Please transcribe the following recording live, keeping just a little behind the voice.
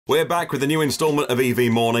We're back with a new installment of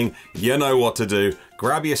EV Morning. You know what to do.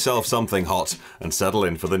 Grab yourself something hot and settle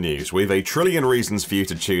in for the news. We've a trillion reasons for you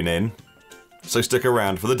to tune in, so stick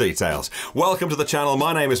around for the details. Welcome to the channel.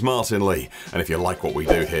 My name is Martin Lee, and if you like what we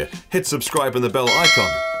do here, hit subscribe and the bell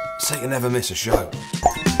icon so you never miss a show.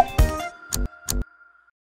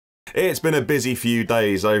 It's been a busy few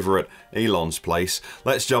days over at Elon's place.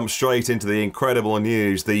 Let's jump straight into the incredible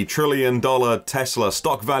news. The trillion-dollar Tesla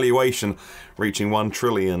stock valuation reaching $1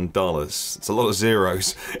 trillion. It's a lot of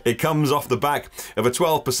zeros. It comes off the back of a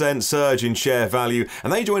 12% surge in share value,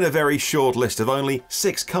 and they join a very short list of only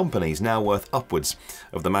 6 companies now worth upwards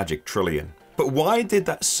of the magic trillion. But why did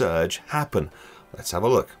that surge happen? Let's have a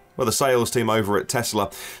look. Well, the sales team over at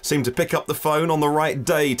Tesla seemed to pick up the phone on the right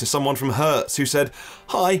day to someone from Hertz who said,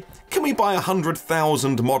 "Hi, can we buy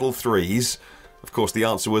 100,000 Model 3s? Of course, the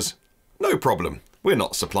answer was, "No problem. We're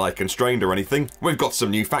not supply constrained or anything. We've got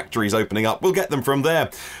some new factories opening up. We'll get them from there."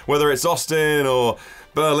 Whether it's Austin or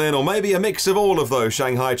Berlin or maybe a mix of all of those,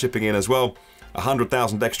 Shanghai chipping in as well.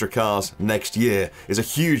 100,000 extra cars next year is a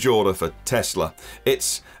huge order for Tesla.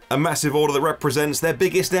 It's a massive order that represents their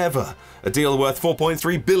biggest ever, a deal worth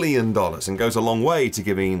 $4.3 billion, and goes a long way to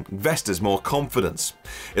giving investors more confidence.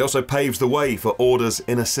 It also paves the way for orders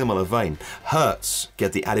in a similar vein. Hertz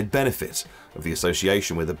get the added benefit of the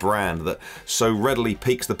association with a brand that so readily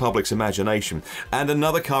piques the public's imagination. And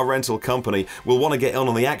another car rental company will want to get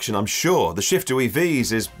on the action, I'm sure. The shift to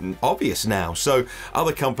EVs is obvious now, so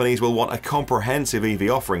other companies will want a comprehensive EV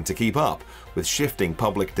offering to keep up with shifting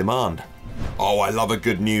public demand. Oh, I love a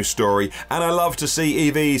good news story, and I love to see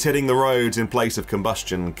EVs hitting the roads in place of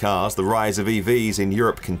combustion cars. The rise of EVs in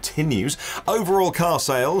Europe continues. Overall car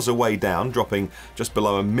sales are way down, dropping just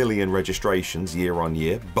below 1 million registrations year on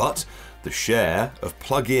year, but the share of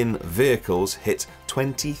plug-in vehicles hit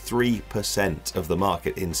 23% of the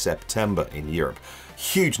market in September in Europe.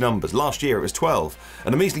 Huge numbers. Last year it was 12,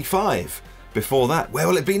 and a measly 5 before that. Where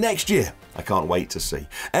will it be next year? I can't wait to see.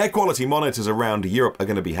 Air quality monitors around Europe are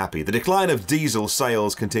going to be happy. The decline of diesel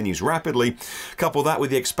sales continues rapidly. Couple that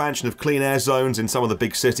with the expansion of clean air zones in some of the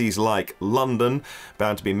big cities like London,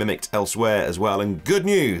 bound to be mimicked elsewhere as well, and good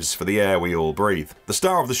news for the air we all breathe. The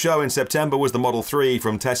star of the show in September was the Model 3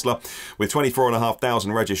 from Tesla, with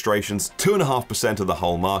 24,500 registrations, 2.5% of the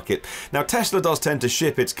whole market. Now, Tesla does tend to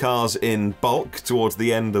ship its cars in bulk towards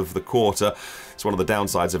the end of the quarter. It's one of the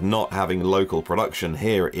downsides of not having local production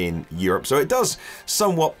here in Europe, so it does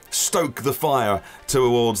somewhat stoke the fire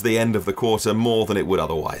towards the end of the quarter more than it would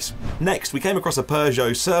otherwise. Next, we came across a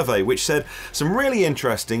Peugeot survey which said some really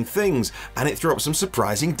interesting things, and it threw up some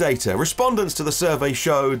surprising data. Respondents to the survey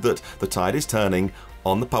showed that the tide is turning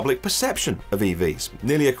on the public perception of EVs.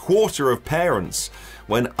 Nearly a quarter of parents,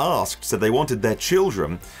 when asked, said they wanted their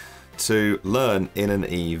children to learn in an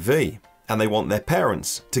EV. And they want their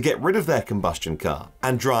parents to get rid of their combustion car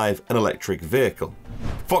and drive an electric vehicle.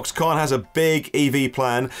 Foxconn has a big EV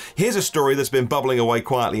plan. Here's a story that's been bubbling away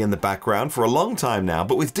quietly in the background for a long time now,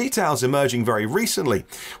 but with details emerging very recently,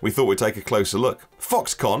 we thought we'd take a closer look.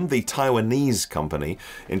 Foxconn, the Taiwanese company,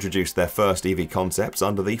 introduced their first EV concepts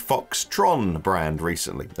under the Foxtron brand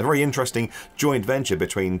recently. A very interesting joint venture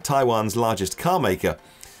between Taiwan's largest car maker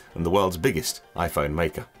and the world's biggest iPhone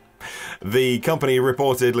maker. The company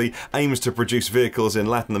reportedly aims to produce vehicles in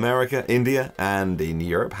Latin America, India, and in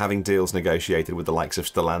Europe, having deals negotiated with the likes of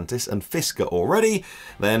Stellantis and Fisker already.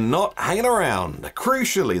 They're not hanging around.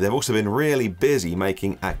 Crucially, they've also been really busy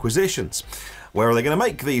making acquisitions. Where are they going to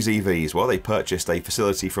make these EVs? Well, they purchased a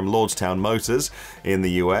facility from Lordstown Motors in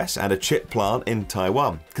the US and a chip plant in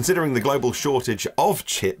Taiwan. Considering the global shortage of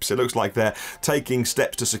chips, it looks like they're taking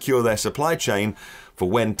steps to secure their supply chain for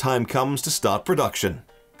when time comes to start production.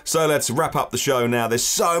 So let's wrap up the show now. There's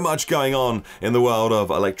so much going on in the world of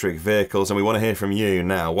electric vehicles, and we want to hear from you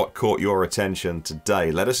now. What caught your attention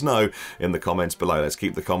today? Let us know in the comments below. Let's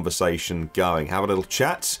keep the conversation going. Have a little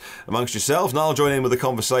chat amongst yourselves, and I'll join in with the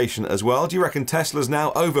conversation as well. Do you reckon Tesla's now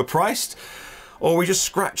overpriced? Or are we just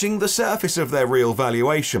scratching the surface of their real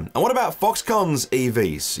valuation? And what about Foxconn's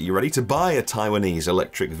EVs? Are you ready to buy a Taiwanese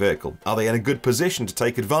electric vehicle? Are they in a good position to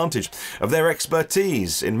take advantage of their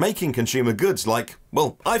expertise in making consumer goods like,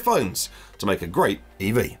 well, iPhones, to make a great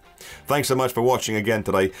EV? Thanks so much for watching again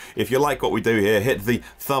today. If you like what we do here, hit the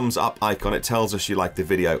thumbs up icon. It tells us you like the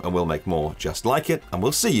video, and we'll make more just like it. And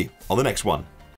we'll see you on the next one.